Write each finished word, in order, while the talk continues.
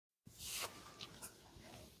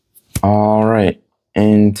Alright,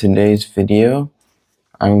 in today's video,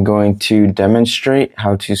 I'm going to demonstrate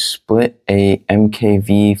how to split a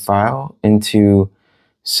MKV file into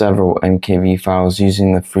several MKV files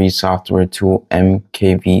using the free software tool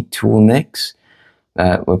MKV Toolnix.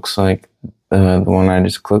 That looks like the one I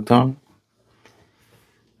just clicked on.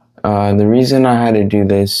 The reason I had to do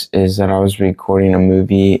this is that I was recording a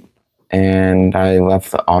movie and I left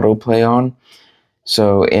the autoplay on.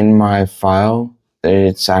 So in my file,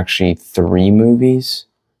 it's actually 3 movies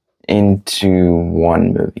into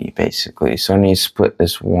 1 movie, basically. So I need to split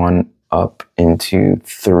this one up into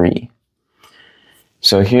 3.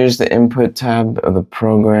 So here's the input tab of the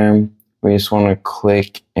program. We just want to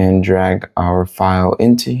click and drag our file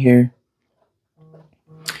into here.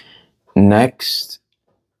 Next,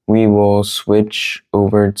 we will switch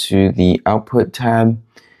over to the output tab.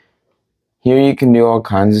 Here you can do all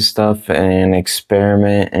kinds of stuff and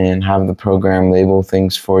experiment and have the program label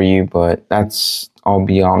things for you, but that's all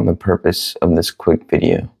beyond the purpose of this quick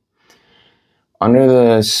video. Under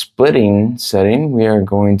the splitting setting, we are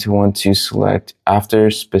going to want to select after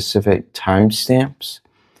specific timestamps.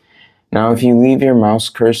 Now, if you leave your mouse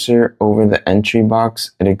cursor over the entry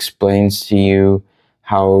box, it explains to you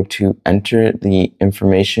how to enter the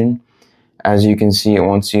information. As you can see, it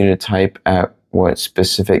wants you to type at what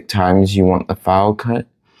specific times you want the file cut.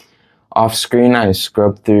 Off screen, I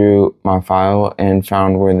scrubbed through my file and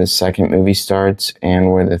found where the second movie starts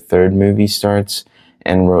and where the third movie starts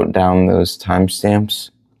and wrote down those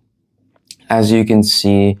timestamps. As you can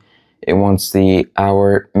see, it wants the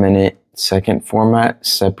hour, minute, second format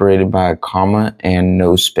separated by a comma and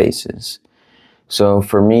no spaces. So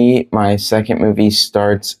for me, my second movie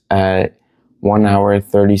starts at 1 hour,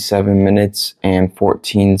 37 minutes, and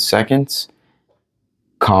 14 seconds.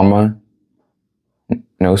 Comma,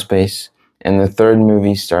 no space, and the third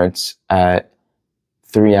movie starts at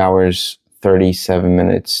 3 hours, 37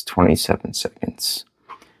 minutes, 27 seconds.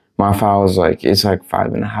 My file is it's like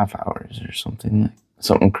 5.5 hours or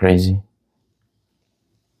something crazy.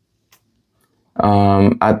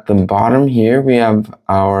 At the bottom here, we have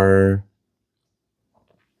our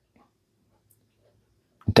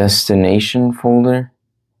destination folder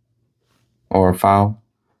or file.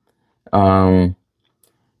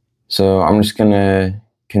 So I'm just gonna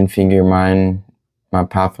configure my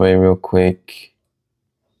pathway real quick.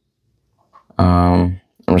 I'm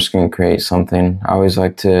just gonna create something. I always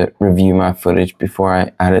like to review my footage before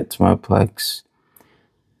I add it to my plex.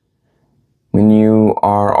 When you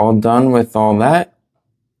are all done with all that,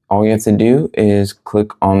 all you have to do is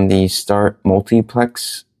click on the Start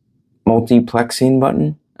Multiplexing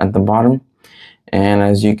button at the bottom. And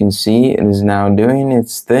as you can see, it is now doing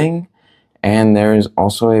its thing. And there is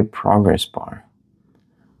also a progress bar.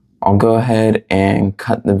 I'll go ahead and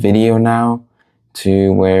cut the video now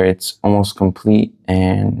to where it's almost complete,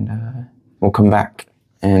 and we'll come back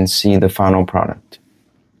and see the final product.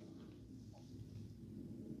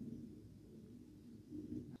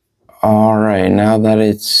 Alright, now that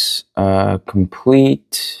it's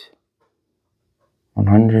complete,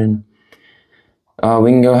 100,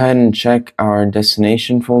 we can go ahead and check our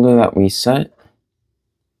destination folder that we set.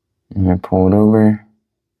 I'm going to pull it over.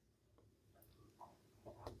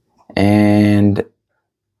 And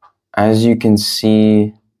as you can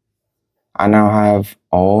see, I now have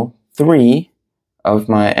all 3 of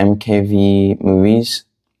my MKV movies.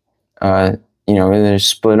 They're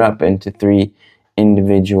split up into 3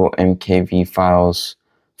 individual MKV files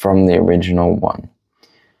from the original one.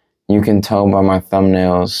 You can tell by my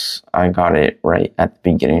thumbnails, I got it right at the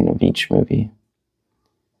beginning of each movie.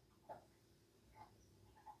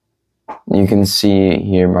 You can see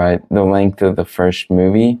here by the length of the first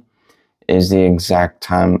movie is the exact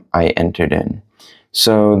time I entered in.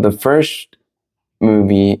 So the first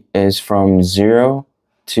movie is from 0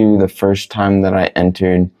 to the first time that I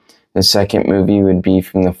entered. The second movie would be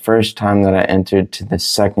from the first time that I entered to the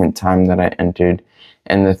second time that I entered.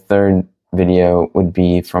 And the third video would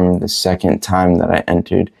be from the second time that I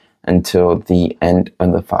entered until the end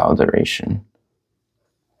of the file duration.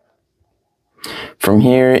 From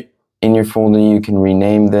here, in your folder, you can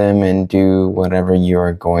rename them and do whatever you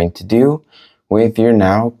are going to do with your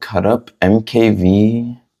now cut up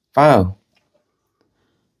MKV file.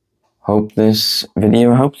 Hope this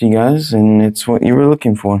video helped you guys and it's what you were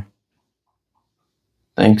looking for.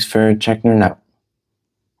 Thanks for checking it out.